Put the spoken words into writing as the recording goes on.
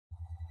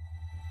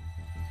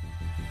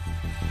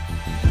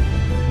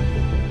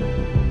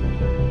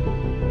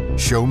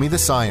Show Me the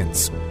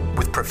Science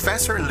with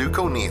Professor Luke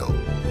O'Neill.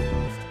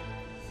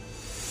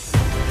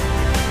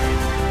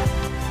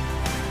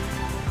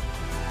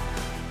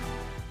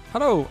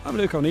 Hello, I'm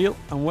Luke O'Neill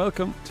and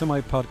welcome to my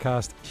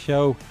podcast,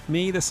 Show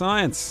Me the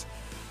Science.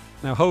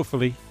 Now,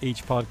 hopefully,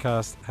 each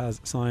podcast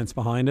has science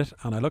behind it,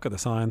 and I look at the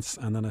science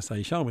and then I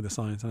say, show me the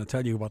science, and I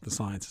tell you what the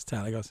science is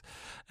telling us.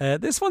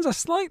 This one's a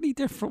slightly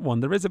different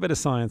one. There is a bit of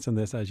science in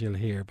this, as you'll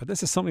hear, but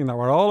this is something that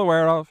we're all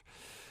aware of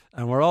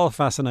and we're all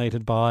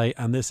fascinated by,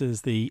 and this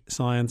is the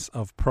science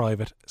of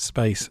private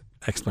space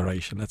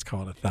exploration. Let's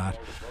call it that.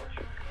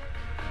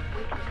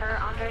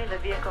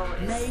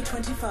 May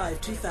 25,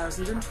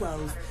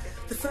 2012.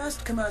 The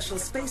first commercial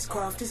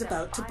spacecraft is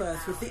about to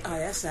berth with the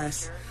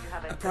ISS.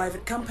 A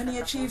private company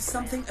achieves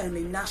something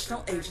only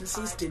national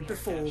agencies did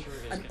before,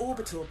 an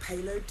orbital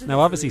payload delivery.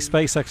 Now, obviously,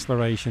 space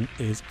exploration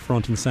is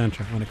front and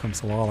centre when it comes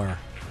to all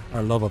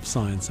our love of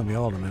science, and we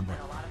all remember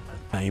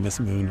famous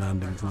moon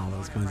landings and all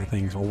those kinds of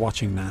things. We're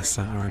watching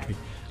NASA, aren't we?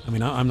 I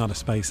mean, I'm not a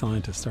space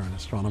scientist or an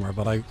astronomer,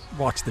 but I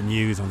watch the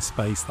news on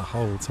space the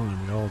whole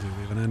time. We all do.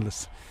 We have an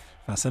endless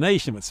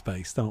fascination with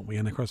space, don't we?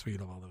 And of course we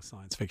love all those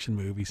science fiction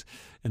movies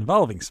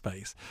involving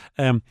space.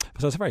 So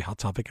it's a very hot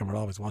topic and we're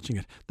always watching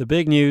it. The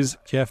big news,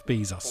 Jeff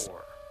Bezos.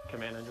 4.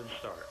 Command engine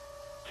start.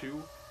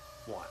 2,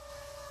 1.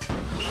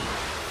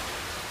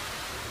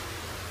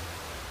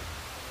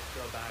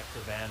 Go back to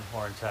Van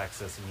Horn,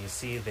 Texas, and you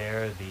see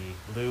there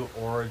the Blue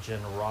Origin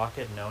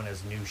rocket known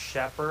as New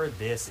Shepard.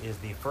 This is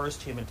the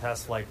first human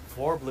test flight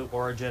for Blue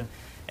Origin.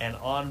 And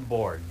on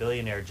board,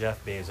 billionaire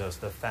Jeff Bezos,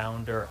 the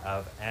founder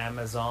of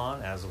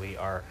Amazon, as we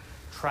are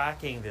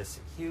tracking this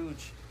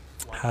huge...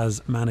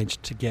 has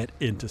managed to get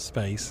into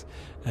space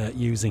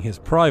using his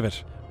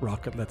private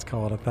rocket, let's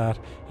call it that.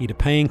 He's a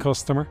paying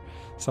customer.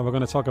 So we're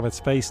going to talk about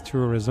space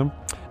tourism,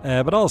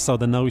 but also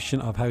the notion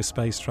of how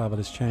space travel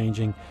is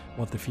changing,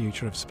 what the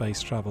future of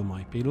space travel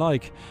might be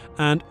like.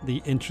 And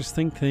the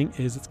interesting thing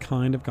is it's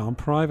kind of gone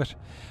private.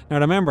 Now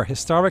remember,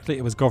 historically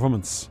it was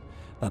governments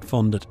that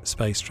funded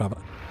space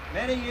travel.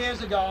 Many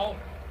years ago,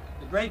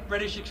 the great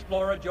British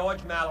explorer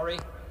George Mallory,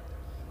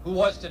 who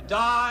was to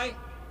die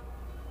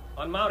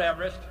on Mount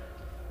Everest,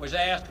 was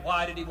asked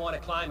why did he want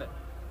to climb it.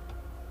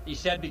 He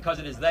said, because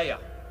it is there.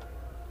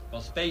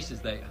 Well, space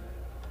is there,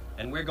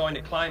 and we're going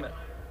to climb it.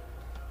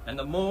 And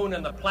the moon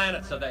and the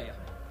planets are there,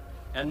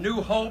 and new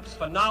hopes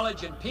for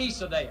knowledge and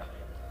peace are there.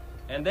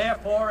 And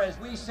therefore, as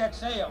we set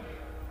sail,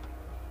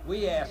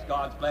 we ask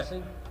God's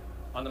blessing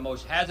on the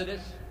most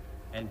hazardous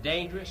and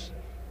dangerous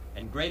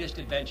and greatest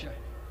adventure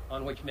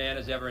on which man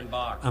has ever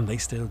embarked. And they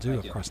still do,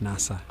 of course,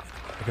 NASA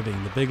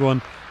being the big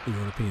one, the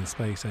European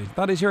Space Agency.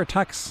 That is your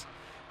tax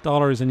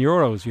dollars and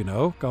euros, you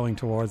know, going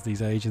towards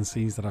these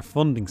agencies that are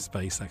funding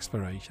space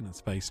exploration and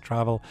space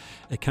travel.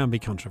 It can be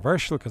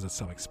controversial because it's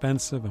so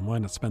expensive, and why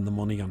not spend the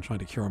money on trying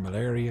to cure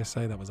malaria,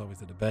 say? That was always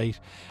the debate.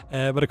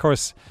 But of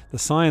course, the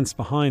science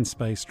behind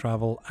space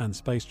travel and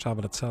space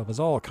travel itself is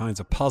all kinds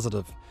of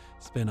positive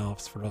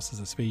spin-offs for us as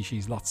a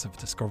species. Lots of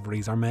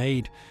discoveries are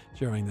made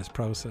during this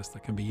process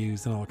that can be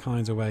used in all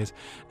kinds of ways,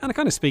 and it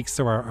kind of speaks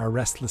to our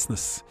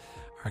restlessness,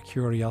 our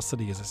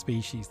curiosity as a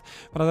species.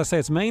 But as I say,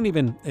 it's mainly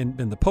been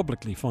the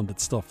publicly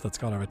funded stuff that's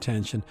got our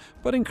attention,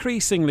 but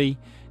increasingly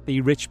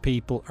the rich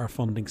people are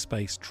funding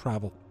space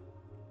travel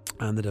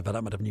and the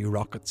development of new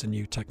rockets and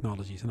new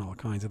technologies and all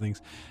kinds of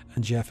things.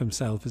 And Jeff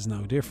himself is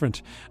no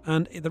different.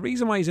 And the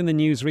reason why he's in the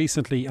news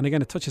recently, and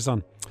again it touches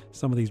on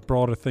some of these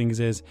broader things,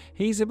 is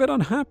he's a bit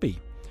unhappy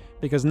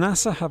because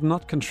NASA have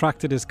not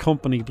contracted his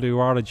company Blue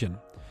Origin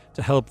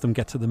to help them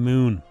get to the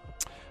moon.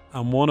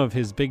 And one of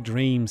his big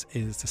dreams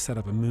is to set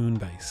up a moon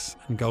base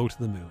and go to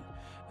the moon.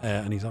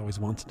 And he's always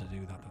wanted to do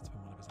that. That's been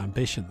one of his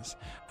ambitions.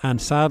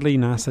 And sadly,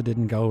 NASA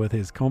didn't go with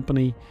his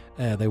company.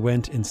 They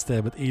went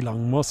instead with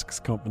Elon Musk's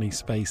company,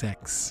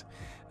 SpaceX.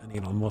 And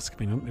Elon Musk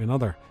being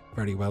another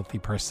very wealthy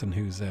person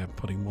who's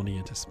putting money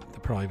into the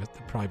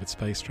private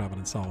space travel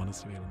and so on.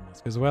 It's Elon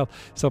Musk as well.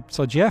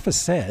 So Jeff has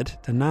said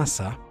to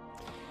NASA,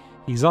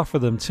 he's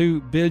offered them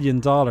 $2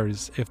 billion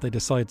if they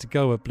decide to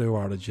go with Blue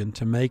Origin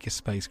to make a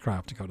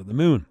spacecraft to go to the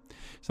moon.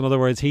 So in other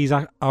words, he's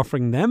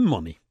offering them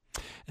money.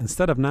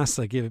 Instead of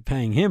NASA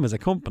paying him as a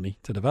company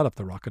to develop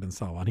the rocket and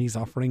so on, he's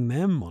offering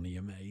them money,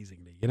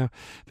 amazingly, you know,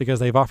 because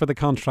they've offered the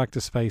contract to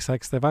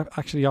SpaceX. They've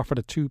actually offered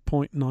a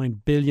 $2.9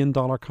 billion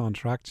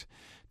contract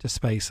to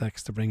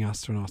SpaceX to bring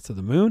astronauts to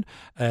the moon.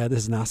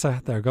 This is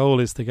NASA. Their goal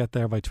is to get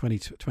there by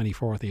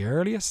 2024 at the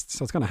earliest.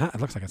 So it's going to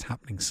it looks like it's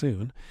happening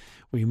soon.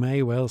 We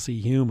may well see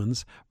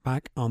humans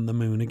back on the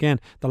moon again.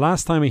 The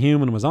last time a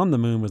human was on the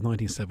moon was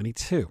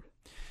 1972.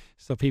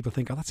 So people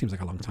think, oh, that seems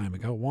like a long time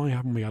ago. Why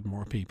haven't we had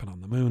more people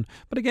on the moon?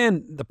 But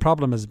again, the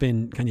problem has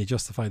been, can you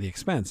justify the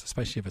expense,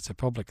 especially if it's a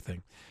public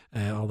thing?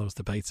 All those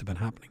debates have been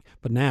happening.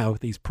 But now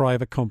these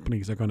private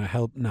companies are going to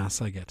help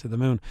NASA get to the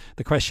moon.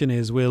 The question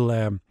is, will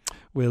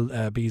will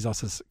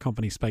Bezos's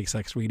company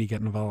SpaceX really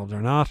get involved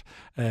or not?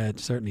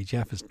 Certainly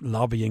Jeff is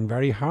lobbying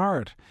very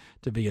hard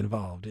to be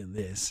involved in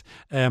this.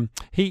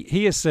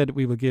 He has said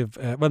we will give,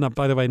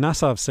 by the way,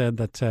 NASA have said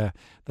that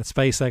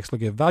SpaceX will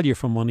give value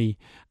for money,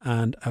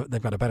 and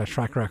they've got a better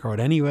track record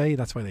anyway.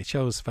 That's why they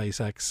chose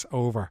SpaceX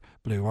over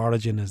Blue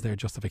Origin as their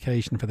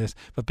justification for this.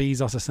 But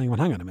Bezos is saying, well,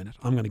 hang on a minute,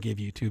 I'm going to give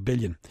you $2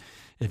 billion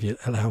if you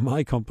allow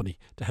my company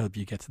to help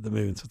you get to the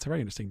moon. So it's a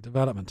very interesting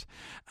development.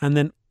 And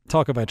then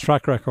talk about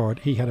track record.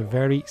 He had a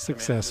very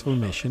successful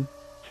mission.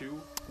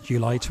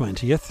 July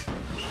 20th,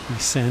 he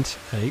sent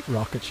a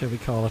rocket, shall we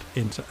call it,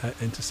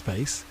 into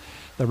space.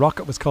 The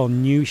rocket was called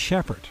New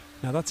Shepard.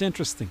 Now that's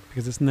interesting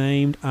because it's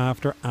named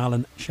after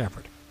Alan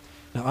Shepard.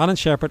 Now Alan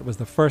Shepard was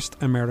the first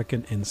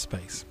American in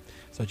space.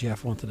 So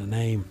Jeff wanted to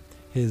name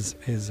his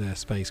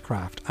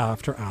spacecraft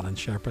after Alan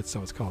Shepard,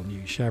 so it's called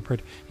New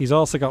Shepard. He's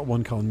also got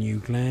one called New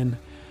Glenn,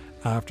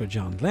 after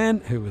John Glenn,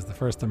 who was the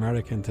first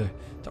American to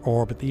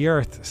orbit the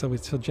Earth. So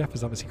Jeff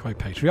is obviously quite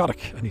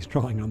patriotic, and he's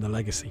drawing on the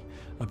legacy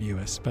of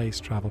US space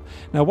travel.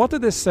 Now, what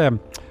did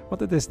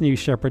this New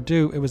Shepard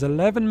do? It was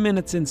 11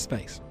 minutes in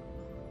space.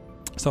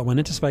 So it went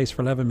into space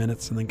for 11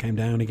 minutes and then came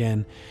down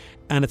again.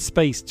 And it's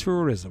space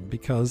tourism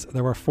because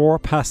there were 4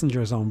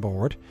 passengers on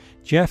board.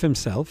 Jeff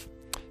himself,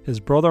 his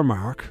brother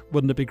Mark.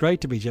 Wouldn't it be great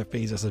to be Jeff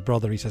Bezos'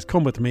 brother? He says,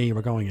 come with me,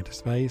 we're going into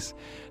space.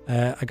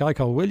 A guy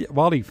called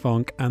Wally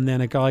Funk, and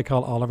then a guy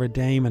called Oliver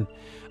Damon.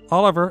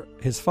 Oliver,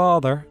 his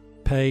father,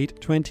 paid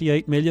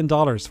 $28 million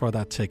for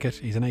that ticket.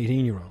 He's an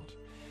 18-year-old.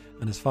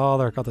 And his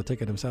father got the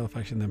ticket himself,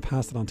 actually, and then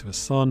passed it on to his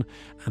son.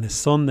 And his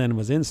son then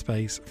was in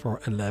space for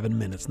 11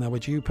 minutes. Now,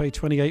 would you pay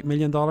 $28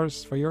 million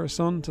for your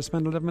son to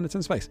spend 11 minutes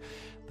in space?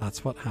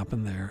 That's what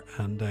happened there.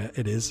 And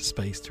it is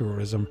space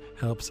tourism,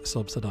 helps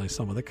subsidise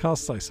some of the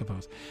costs, I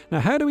suppose.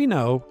 Now, how do we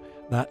know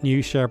that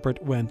New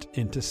Shepard went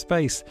into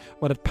space?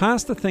 Well, it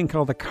passed a thing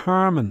called the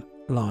Kármán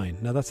line.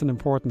 Now, that's an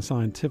important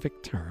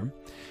scientific term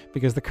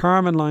because the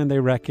Kármán line, they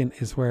reckon,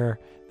 is where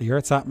the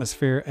Earth's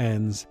atmosphere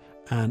ends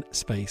and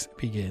space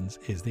begins,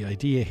 is the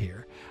idea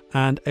here.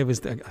 And it was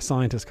a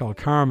scientist called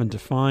Kármán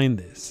defined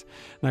this.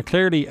 Now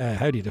clearly,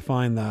 how do you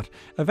define that?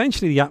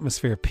 Eventually the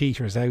atmosphere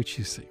peters out,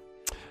 you see,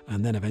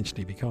 and then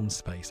eventually becomes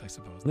space, I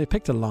suppose. And they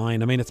picked a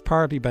line. I mean, it's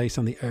partly based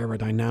on the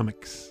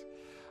aerodynamics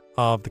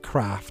of the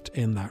craft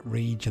in that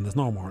region. There's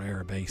no more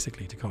air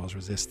basically to cause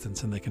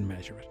resistance, and they can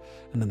measure it.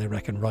 And then they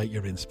reckon, right,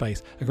 you're in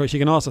space. Of course, you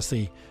can also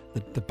see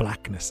the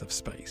blackness of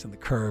space and the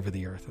curve of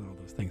the Earth and all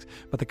those things.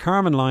 But the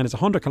Kármán line is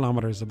 100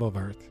 kilometers above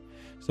Earth.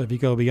 So if you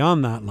go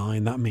beyond that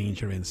line, that means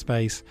you're in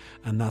space,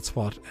 and that's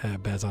what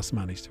Bezos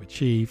managed to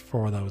achieve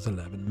for those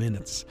 11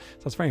 minutes.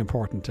 So it's very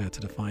important to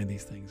define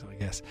these things, I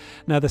guess.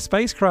 Now, the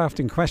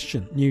spacecraft in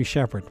question, New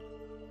Shepard,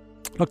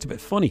 looked a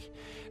bit funny.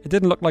 It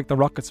didn't look like the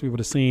rockets we would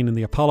have seen in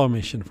the Apollo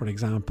mission, for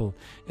example.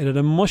 It had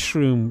a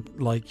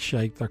mushroom-like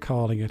shape, they're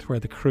calling it, where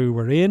the crew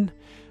were in.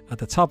 At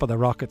the top of the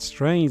rocket,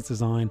 strange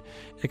design.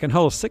 It can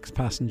hold 6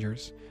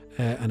 passengers.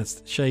 And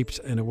it's shaped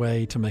in a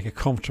way to make it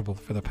comfortable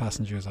for the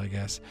passengers, I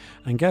guess.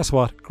 And guess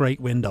what?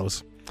 Great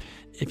windows.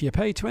 If you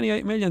pay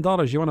 $28 million, you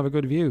want to have a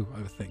good view,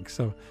 I would think.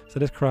 So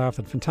this craft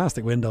had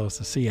fantastic windows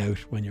to see out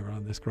when you were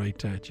on this great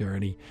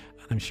journey.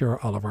 And I'm sure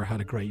Oliver had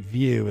a great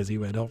view as he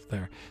went up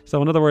there.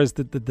 So in other words,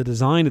 the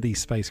design of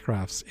these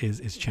spacecrafts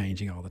is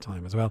changing all the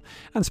time as well.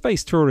 And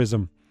space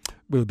tourism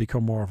will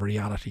become more of a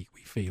reality,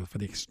 we feel, for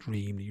the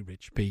extremely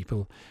rich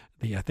people.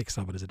 The ethics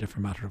of it is a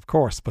different matter, of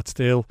course, but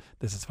still,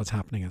 this is what's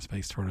happening in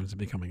space tourism,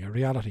 becoming a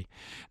reality.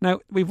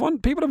 Now,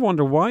 people have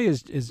wondered, why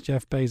is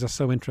Jeff Bezos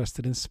so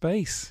interested in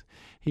space?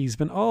 He's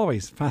been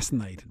always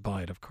fascinated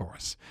by it, of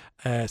course,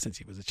 since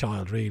he was a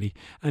child, really.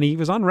 And he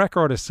was on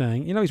record as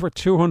saying, he's worth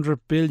 $200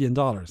 billion.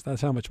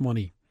 That's how much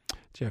money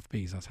Jeff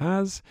Bezos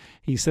has.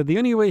 He said the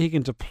only way he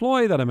can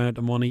deploy that amount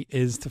of money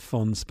is to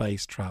fund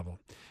space travel.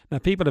 Now,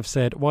 people have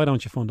said, why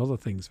don't you fund other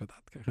things with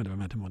that kind of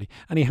amount of money?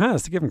 And he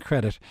has, to give him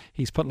credit.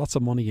 He's put lots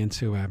of money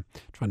into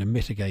trying to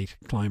mitigate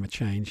climate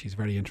change. He's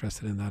very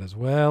interested in that as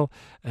well.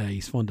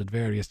 He's funded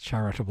various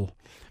charitable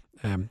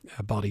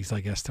bodies, I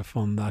guess, to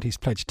fund that. He's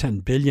pledged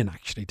 $10 billion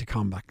actually to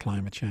combat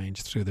climate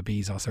change through the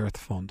Bezos Earth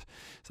Fund.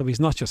 So he's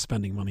not just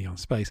spending money on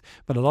space,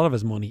 but a lot of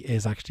his money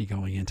is actually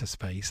going into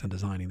space and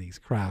designing these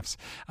crafts.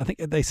 I think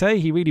they say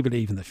he really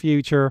believes in the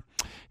future.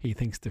 He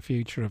thinks the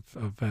future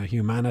of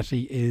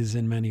humanity is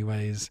in many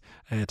ways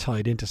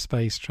tied into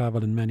space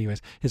travel in many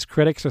ways. His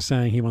critics are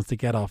saying he wants to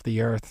get off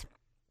the Earth.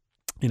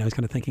 He's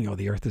kind of thinking,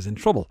 the Earth is in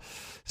trouble.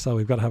 So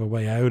we've got to have a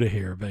way out of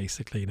here,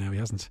 basically. Now, he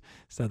hasn't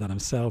said that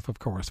himself, of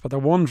course, but they're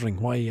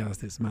wondering why he has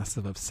this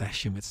massive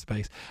obsession with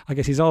space. I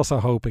guess he's also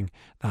hoping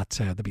that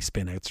there'll be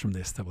spin-outs from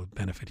this that will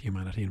benefit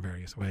humanity in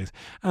various ways.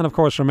 And, of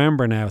course,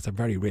 remember now, it's a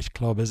very rich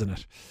club, isn't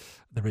it?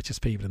 The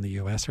richest people in the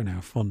US are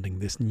now funding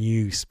this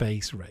new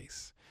space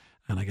race.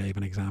 And I gave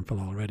an example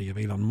already of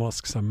Elon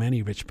Musk. So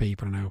many rich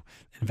people are now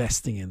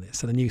investing in this.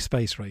 So the new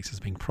space race is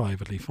being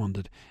privately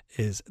funded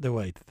is the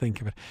way to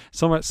think of it.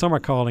 Some are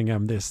calling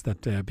this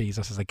that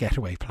Bezos is a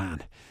getaway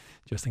plan,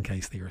 just in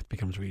case the Earth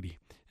becomes really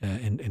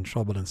in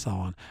trouble and so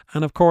on.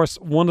 And of course,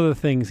 one of the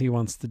things he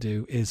wants to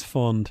do is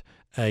fund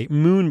a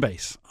moon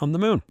base on the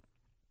moon.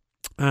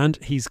 And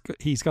he's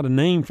got a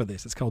name for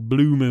this. It's called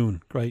Blue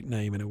Moon. Great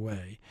name in a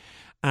way.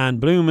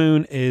 And Blue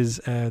Moon is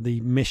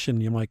the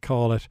mission, you might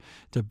call it,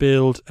 to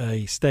build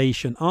a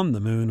station on the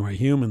moon where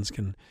humans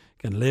can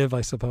live,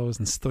 I suppose,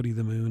 and study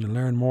the moon and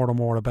learn more and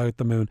more about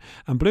the moon.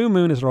 And Blue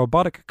Moon is a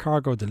robotic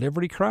cargo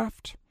delivery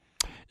craft.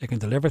 It can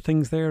deliver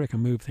things there. It can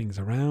move things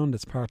around.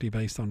 It's partly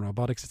based on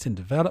robotics. It's in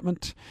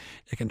development.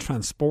 It can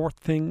transport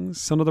things.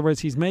 So in other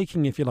words, he's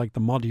making, if you like, the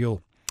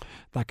module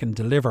that can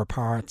deliver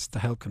parts to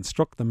help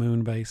construct the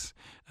moon base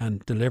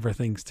and deliver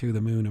things to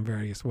the moon in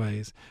various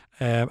ways.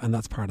 And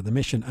that's part of the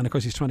mission. And of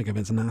course, he's trying to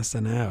convince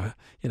NASA now,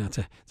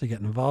 to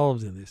get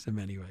involved in this in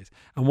many ways.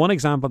 And one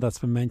example that's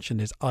been mentioned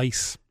is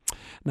ice.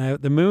 Now,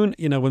 the moon,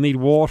 will need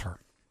water,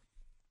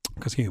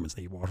 because humans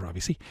need water,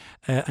 obviously.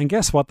 And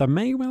guess what? There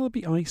may well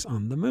be ice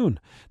on the moon.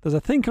 There's a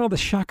thing called the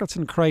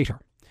Shackleton Crater.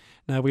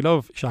 Now, we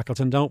love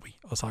Shackleton, don't we?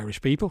 Us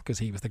Irish people, because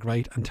he was the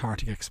great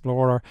Antarctic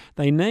explorer.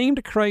 They named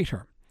a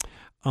crater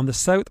on the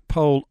south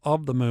pole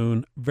of the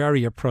moon,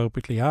 very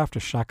appropriately after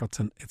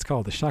Shackleton. It's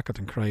called the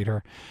Shackleton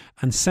Crater.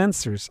 And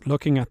sensors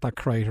looking at that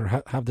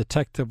crater have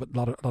detected a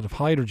lot of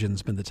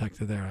hydrogen's been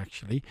detected there,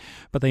 actually.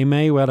 But they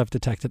may well have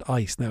detected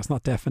ice. Now, it's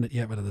not definite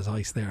yet whether there's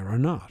ice there or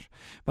not.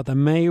 But there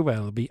may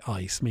well be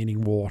ice, meaning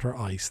water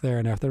ice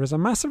there. Now, if there is a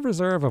massive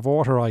reserve of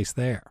water ice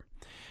there,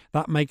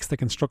 that makes the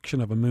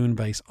construction of a moon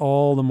base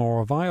all the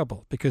more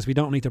viable, because we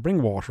don't need to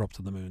bring water up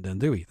to the moon then,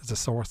 do we? There's a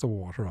source of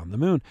water on the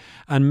moon.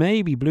 And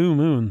maybe Blue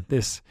Moon,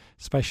 this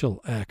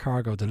special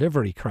cargo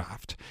delivery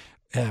craft,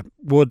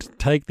 would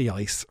take the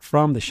ice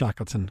from the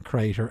Shackleton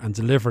Crater and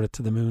deliver it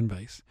to the moon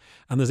base.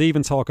 And there's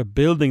even talk of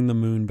building the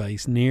moon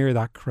base near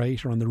that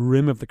crater, on the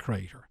rim of the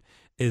crater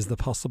is the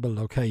possible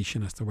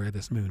location as to where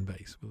this moon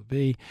base will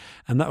be.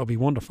 And that would be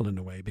wonderful in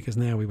a way, because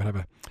now we would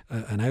have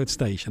an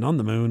outstation on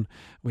the moon.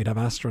 We'd have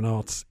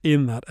astronauts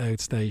in that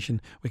outstation.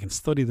 We can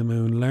study the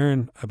moon,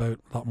 learn a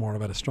lot more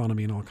about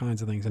astronomy and all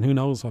kinds of things. And who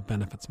knows what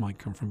benefits might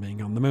come from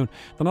being on the moon.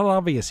 They're not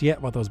obvious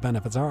yet what those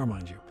benefits are,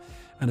 mind you.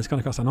 And it's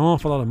going to cost an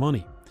awful lot of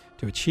money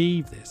to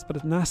achieve this. But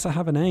if NASA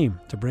have an aim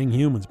to bring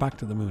humans back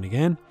to the moon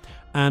again,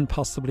 and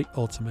possibly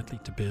ultimately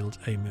to build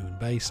a moon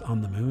base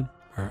on the moon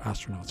where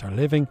astronauts are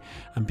living,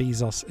 and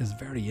Bezos is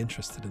very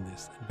interested in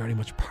this and very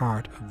much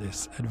part of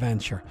this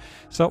adventure.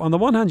 So on the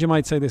one hand, you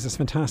might say this is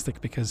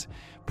fantastic because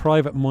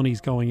private money's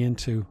going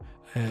into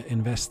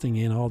investing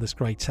in all this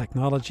great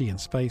technology and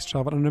space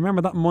travel. And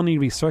remember, that money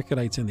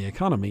recirculates in the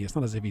economy. It's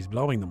not as if he's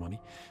blowing the money.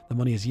 The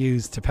money is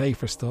used to pay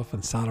for stuff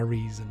and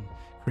salaries and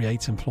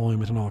creates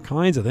employment and all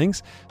kinds of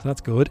things. So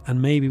that's good.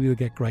 And maybe we'll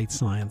get great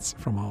science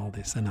from all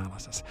this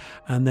analysis.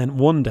 And then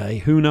one day,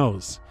 who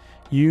knows,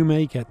 you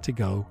may get to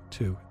go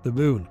to the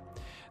moon.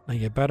 Now,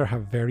 you better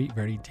have very,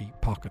 very deep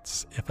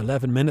pockets. If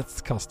 11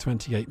 minutes cost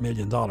 $28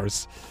 million,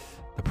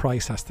 the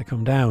price has to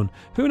come down.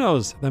 Who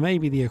knows? There may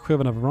be the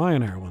equivalent of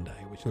Ryanair one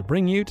day, which will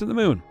bring you to the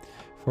moon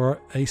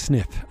for a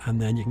snip,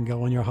 and then you can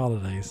go on your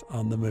holidays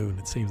on the moon.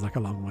 It seems like a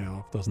long way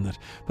off, doesn't it?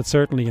 But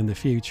certainly in the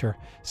future,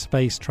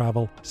 space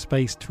travel,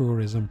 space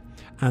tourism,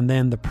 and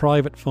then the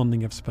private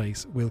funding of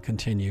space will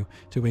continue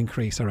to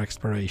increase our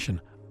exploration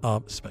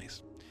of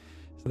space.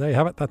 So there you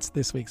have it. That's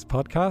this week's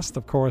podcast.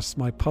 Of course,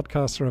 my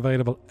podcasts are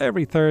available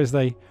every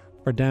Thursday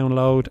for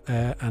download,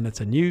 and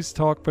it's a News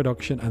Talk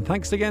production. And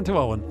thanks again to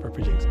Owen for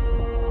producing.